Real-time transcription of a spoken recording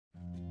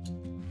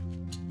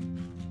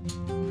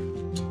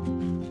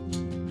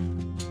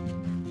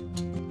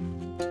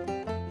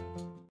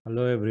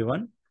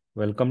everyone.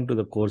 Welcome to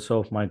the course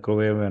of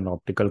Microwave and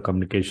Optical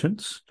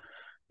Communications.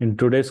 In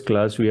today's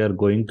class, we are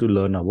going to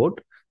learn about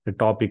a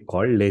topic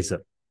called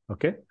laser.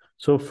 Okay.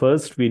 So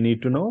first we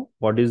need to know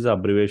what is the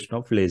abbreviation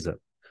of laser.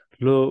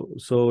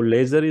 So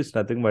laser is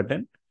nothing but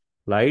an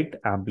light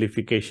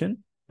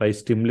amplification by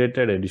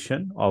stimulated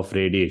emission of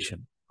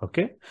radiation.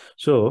 Okay.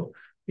 So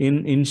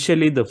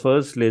initially the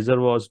first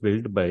laser was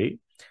built by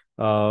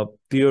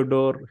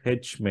Theodore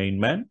H.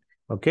 Meinman.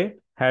 Okay.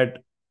 Had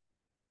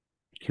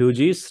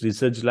Hughes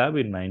Research Lab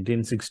in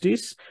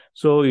 1960s.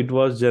 So it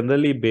was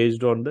generally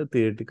based on the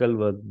theoretical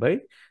work by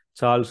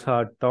Charles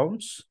Hart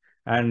Towns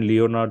and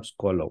Leonard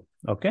Skolow.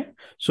 Okay.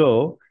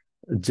 So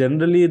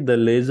generally the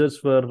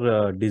lasers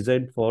were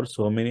designed for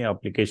so many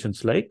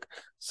applications like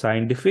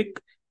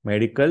scientific,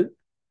 medical,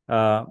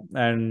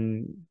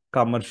 and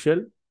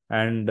commercial,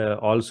 and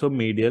also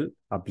medial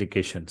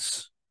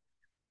applications.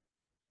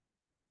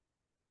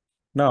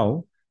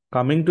 Now,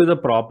 coming to the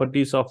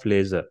properties of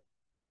laser.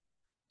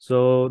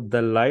 So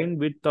the line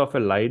width of a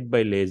light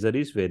by laser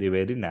is very,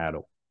 very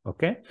narrow.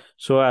 Okay.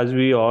 So as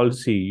we all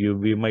see,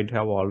 we might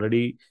have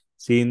already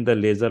seen the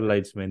laser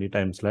lights many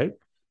times, like.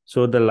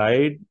 So the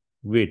light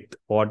width,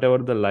 whatever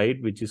the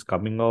light which is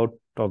coming out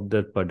of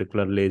that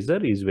particular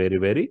laser is very,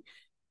 very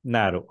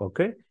narrow.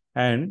 Okay.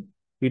 And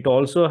it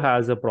also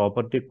has a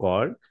property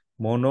called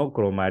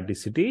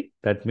monochromaticity.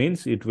 That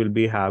means it will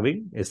be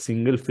having a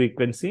single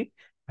frequency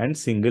and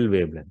single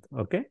wavelength.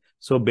 Okay.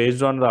 So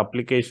based on the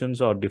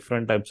applications or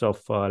different types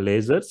of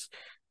lasers,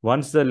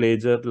 once the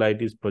laser light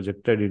is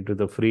projected into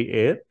the free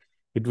air,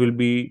 it will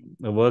be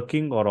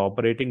working or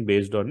operating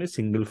based on a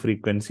single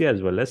frequency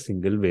as well as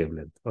single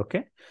wavelength.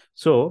 Okay.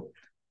 So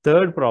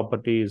third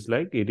property is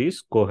like it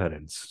is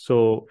coherence.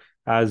 So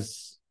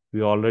as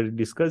we already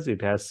discussed,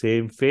 it has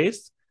same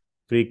phase,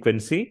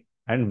 frequency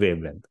and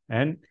wavelength.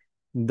 And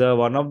the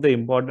one of the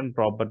important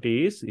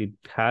property is it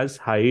has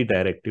high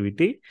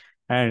directivity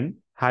and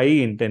high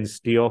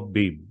intensity of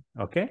beam.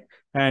 Okay.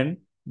 And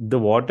the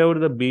whatever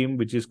the beam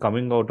which is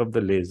coming out of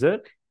the laser,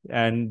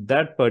 and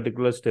that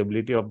particular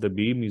stability of the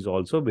beam is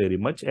also very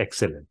much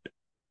excellent.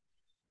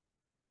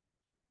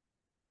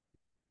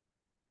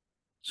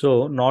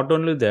 So not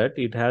only that,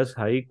 it has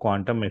high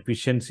quantum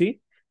efficiency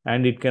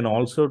and it can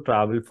also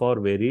travel for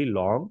very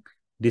long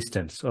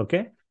distance.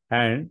 Okay.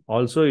 And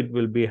also it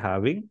will be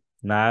having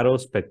narrow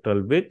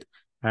spectral width.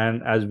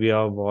 And as we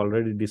have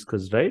already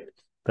discussed, right,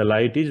 the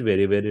light is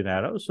very, very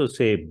narrow. So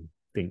same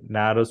thing,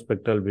 narrow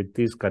spectral width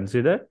is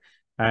considered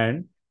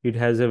and it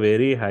has a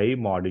very high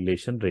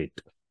modulation rate.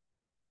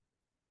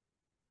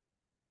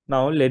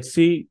 Now let's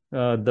see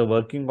the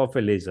working of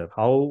a laser,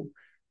 how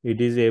it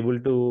is able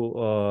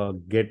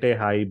to get a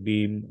high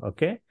beam.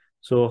 Okay.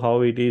 So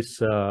how it is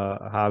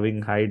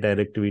having high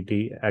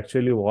directivity,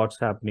 actually what's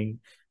happening,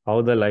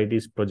 how the light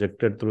is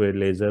projected through a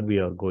laser, we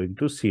are going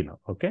to see now.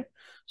 Okay.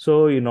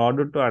 So in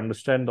order to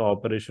understand the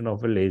operation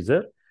of a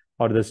laser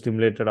or the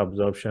stimulated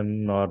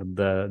absorption or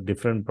the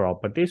different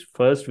properties,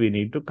 first we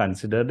need to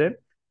consider an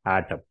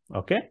atom.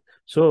 Okay.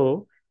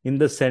 So in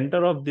the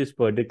center of this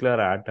particular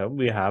atom,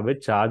 we have a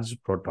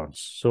charged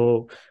protons.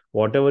 So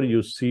whatever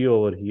you see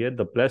over here,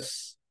 the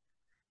plus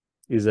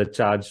is a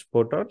charged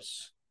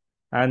protons,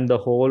 and the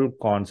whole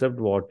concept,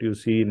 what you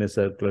see in a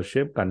circular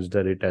shape,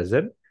 consider it as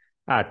an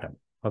atom.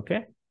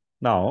 Okay.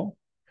 Now,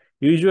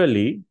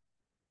 usually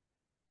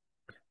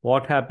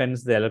what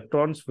happens, the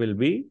electrons will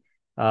be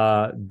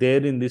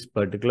there in this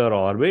particular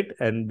orbit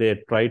and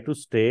they try to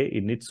stay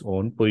in its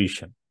own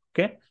position.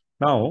 Okay.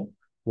 Now,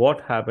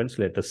 what happens?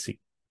 Let us see.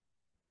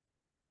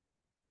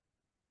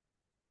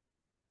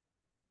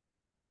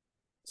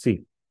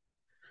 See,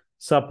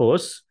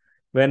 suppose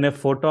when a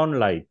photon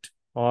light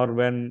or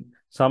when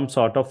some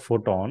sort of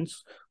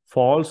photons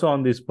falls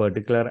on this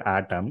particular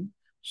atom,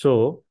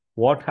 so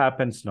what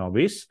happens now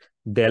is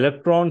the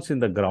electrons in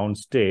the ground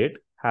state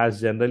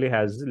generally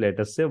has, let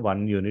us say,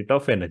 1 unit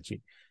of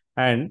energy,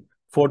 and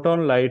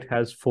photon light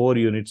has 4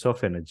 units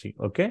of energy.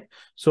 Okay.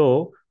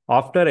 So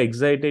after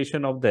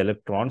excitation of the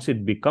electrons,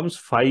 it becomes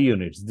 5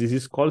 units. This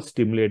is called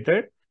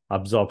stimulated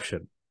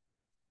absorption.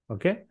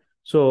 Okay.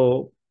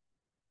 So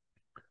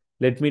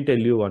let me tell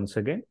you once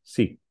again.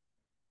 See,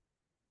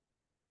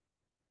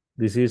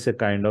 this is a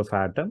kind of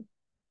atom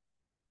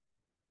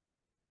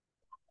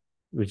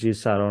which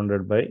is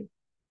surrounded by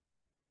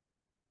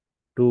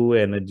 2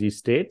 energy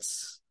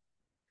states,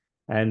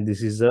 and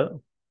this is a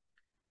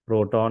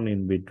proton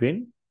in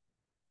between,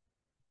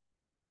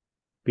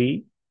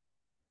 P.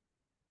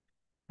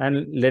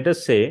 And let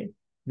us say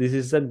this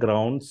is the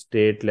ground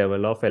state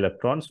level of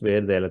electrons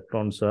where the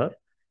electrons are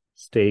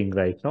staying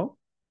right now.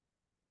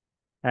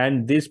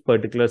 And this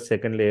particular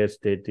second layer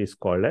state is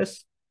called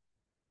as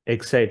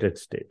excited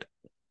state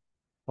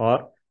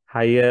or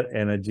higher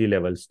energy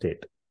level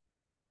state,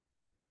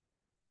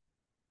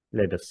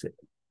 let us say.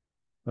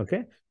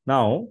 Okay.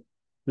 Now,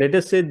 let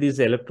us say these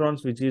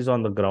electrons which is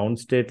on the ground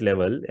state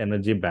level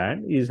energy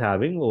band is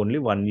having only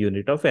 1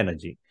 unit of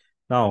energy.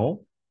 Now,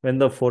 when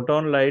the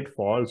photon light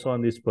falls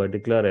on these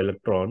particular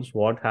electrons,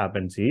 what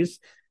happens is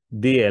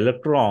the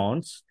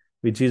electrons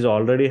which is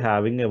already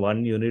having a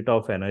 1 unit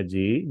of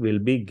energy, will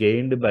be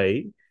gained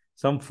by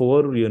some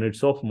 4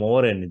 units of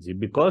more energy,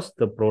 because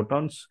the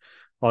protons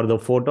or the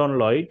photon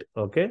light,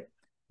 okay,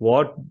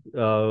 what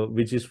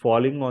which is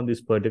falling on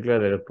this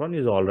particular electron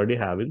is already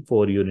having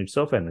 4 units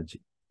of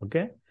energy.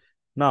 Okay.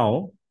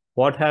 Now,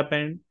 what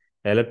happened?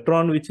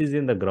 Electron which is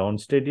in the ground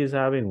state is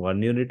having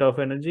 1 unit of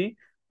energy,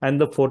 and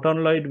the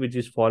photon light which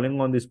is falling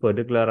on this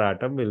particular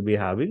atom will be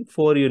having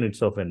 4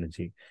 units of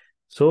energy.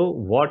 So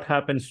what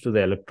happens to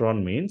the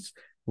electron means,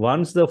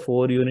 once the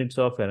 4 units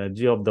of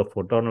energy of the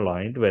photon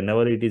light,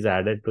 whenever it is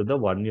added to the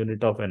 1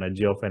 unit of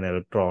energy of an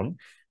electron,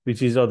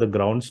 which is of the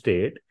ground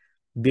state,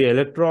 the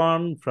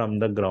electron from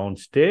the ground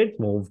state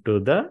move to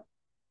the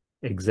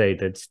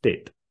excited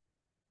state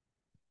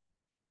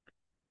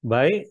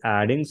by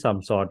adding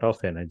some sort of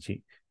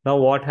energy. Now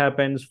what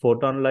happens?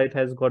 Photon light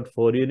has got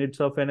 4 units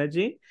of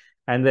energy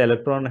and the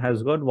electron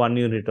has got 1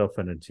 unit of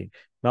energy.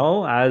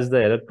 Now as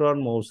the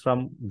electron moves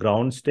from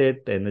ground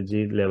state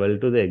energy level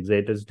to the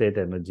excited state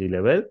energy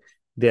level,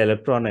 the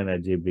electron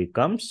energy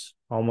becomes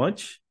how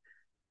much?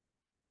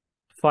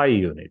 5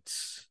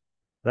 units,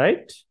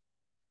 right?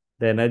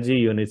 The energy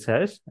units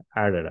has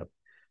added up.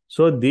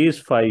 So these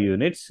 5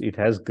 units, it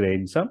has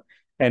gained some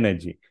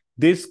energy.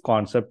 This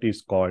concept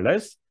is called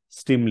as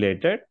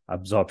stimulated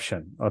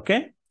absorption.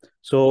 Okay.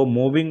 So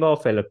moving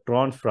of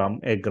electrons from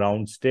a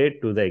ground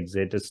state to the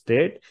excited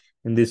state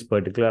in this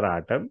particular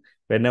atom,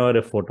 whenever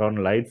a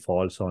photon light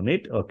falls on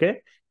it,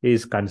 okay,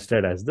 is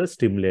considered as the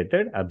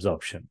stimulated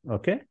absorption.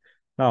 Okay.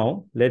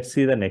 Now let's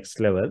see the next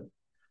level.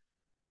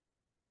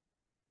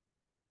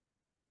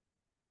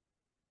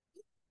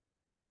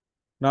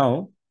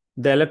 Now,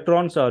 the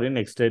electrons are in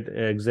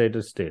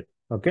excited state.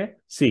 Okay.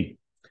 See,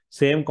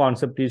 same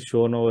concept is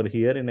shown over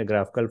here in a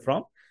graphical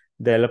form.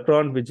 The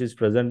electron which is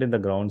present in the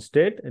ground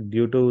state,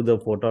 due to the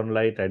photon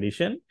light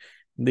addition,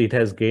 it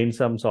has gained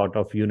some sort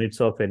of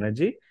units of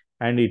energy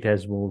and it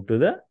has moved to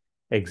the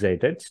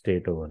excited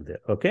state over there.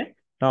 Okay.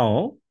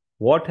 Now,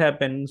 what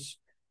happens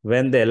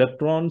when the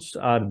electrons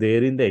are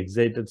there in the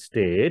excited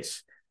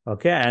states?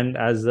 Okay. And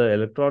as the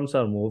electrons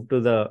are moved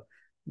to the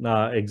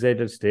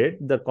excited state,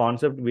 the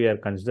concept we are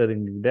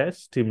considering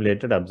as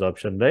stimulated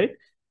absorption, right?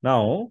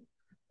 Now,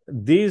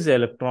 these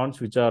electrons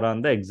which are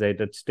on the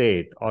excited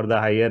state or the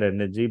higher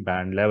energy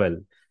band level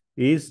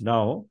is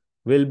now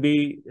will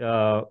be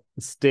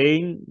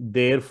staying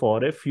there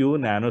for a few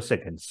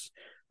nanoseconds.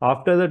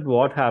 After that,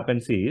 what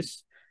happens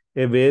is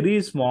a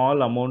very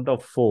small amount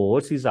of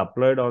force is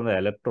applied on the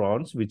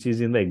electrons which is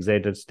in the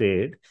excited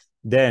state.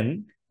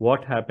 Then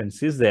what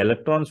happens is the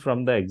electrons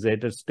from the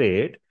excited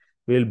state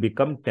will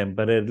become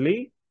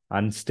temporarily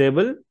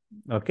unstable,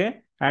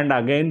 okay, and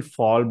again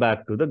fall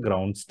back to the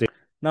ground state.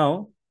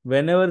 Now,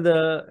 whenever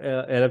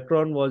the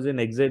electron was in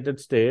excited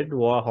state,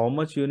 how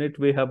much unit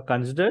we have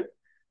considered?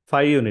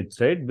 5 units,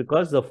 right?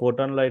 Because the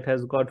photon light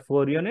has got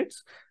 4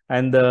 units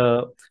and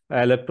the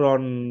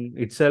electron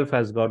itself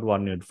has got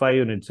 1 unit, 5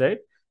 units, right?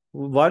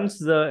 Once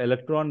the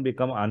electron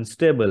become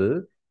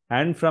unstable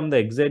and from the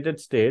excited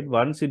state,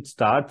 once it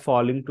start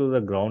falling to the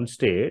ground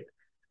state,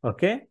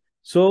 okay,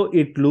 so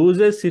it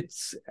loses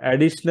its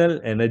additional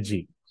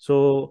energy.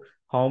 So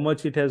how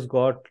much it has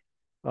got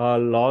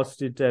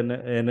lost its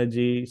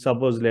energy?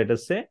 Suppose, let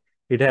us say,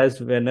 it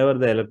has, whenever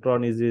the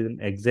electron is in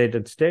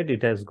excited state,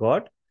 it has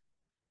got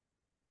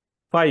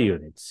 5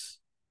 units.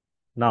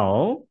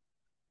 Now,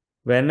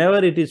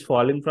 whenever it is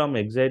falling from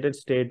excited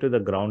state to the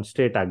ground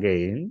state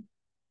again,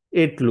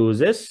 it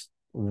loses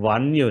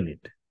 1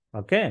 unit.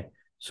 Okay.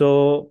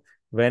 So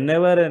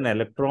whenever an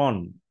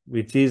electron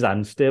which is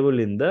unstable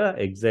in the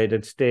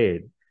excited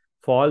state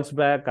falls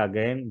back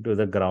again to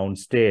the ground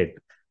state,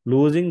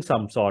 losing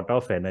some sort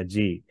of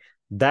energy,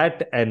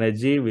 that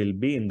energy will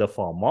be in the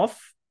form of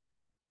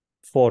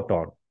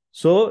photon.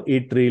 So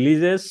it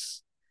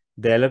releases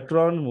the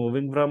electron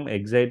moving from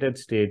excited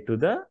state to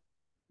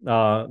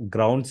the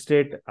ground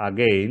state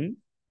again.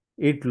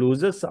 It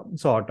loses some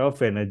sort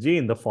of energy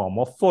in the form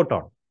of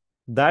photon.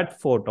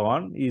 That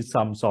photon is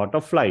some sort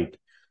of light.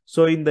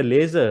 So in the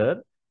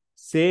laser,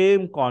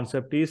 same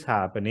concept is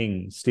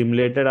happening.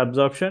 Stimulated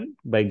absorption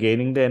by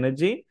gaining the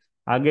energy.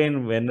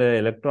 Again, when the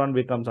electron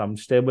becomes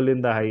unstable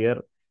in the higher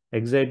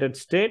excited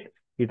state,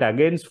 it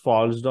again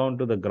falls down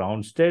to the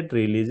ground state,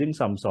 releasing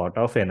some sort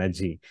of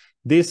energy.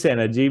 This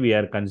energy we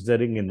are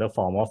considering in the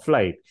form of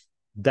light.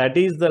 That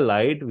is the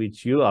light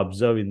which you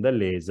observe in the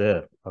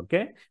laser.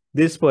 Okay.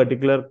 This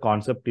particular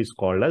concept is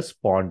called as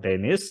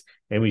spontaneous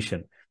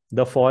emission.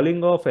 The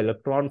falling of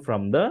electron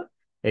from the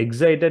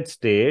excited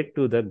state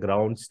to the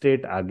ground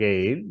state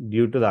again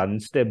due to the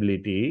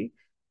instability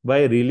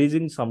by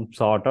releasing some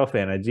sort of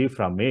energy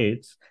from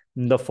it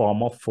in the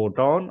form of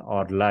photon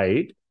or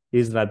light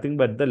is nothing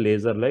but the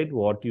laser light,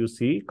 what you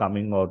see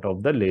coming out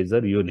of the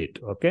laser unit.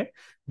 Okay.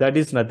 That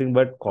is nothing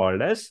but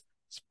called as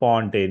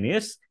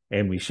spontaneous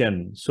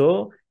emission.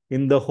 So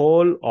in the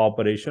whole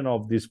operation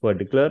of this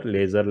particular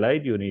laser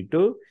light, you need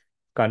to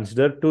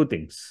consider two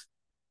things.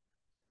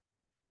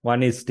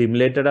 One is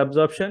stimulated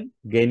absorption,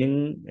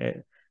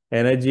 gaining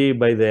energy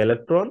by the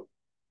electron,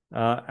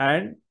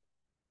 and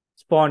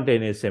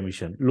spontaneous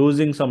emission,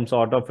 losing some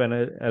sort of an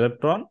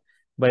electron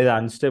by the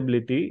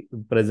instability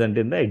present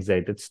in the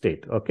excited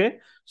state. Okay.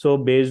 So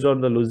based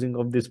on the losing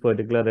of this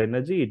particular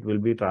energy, it will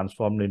be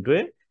transformed into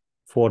a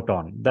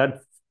photon. That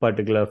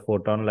particular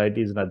photon light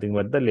is nothing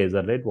but the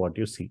laser light, what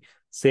you see.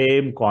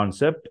 Same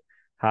concept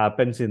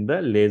happens in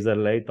the laser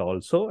light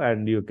also,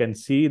 and you can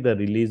see the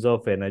release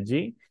of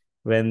energy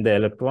when the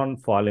electron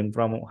falling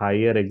from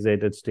higher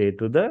excited state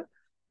to the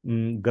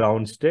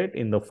ground state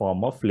in the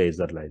form of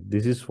laser light.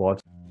 This is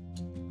what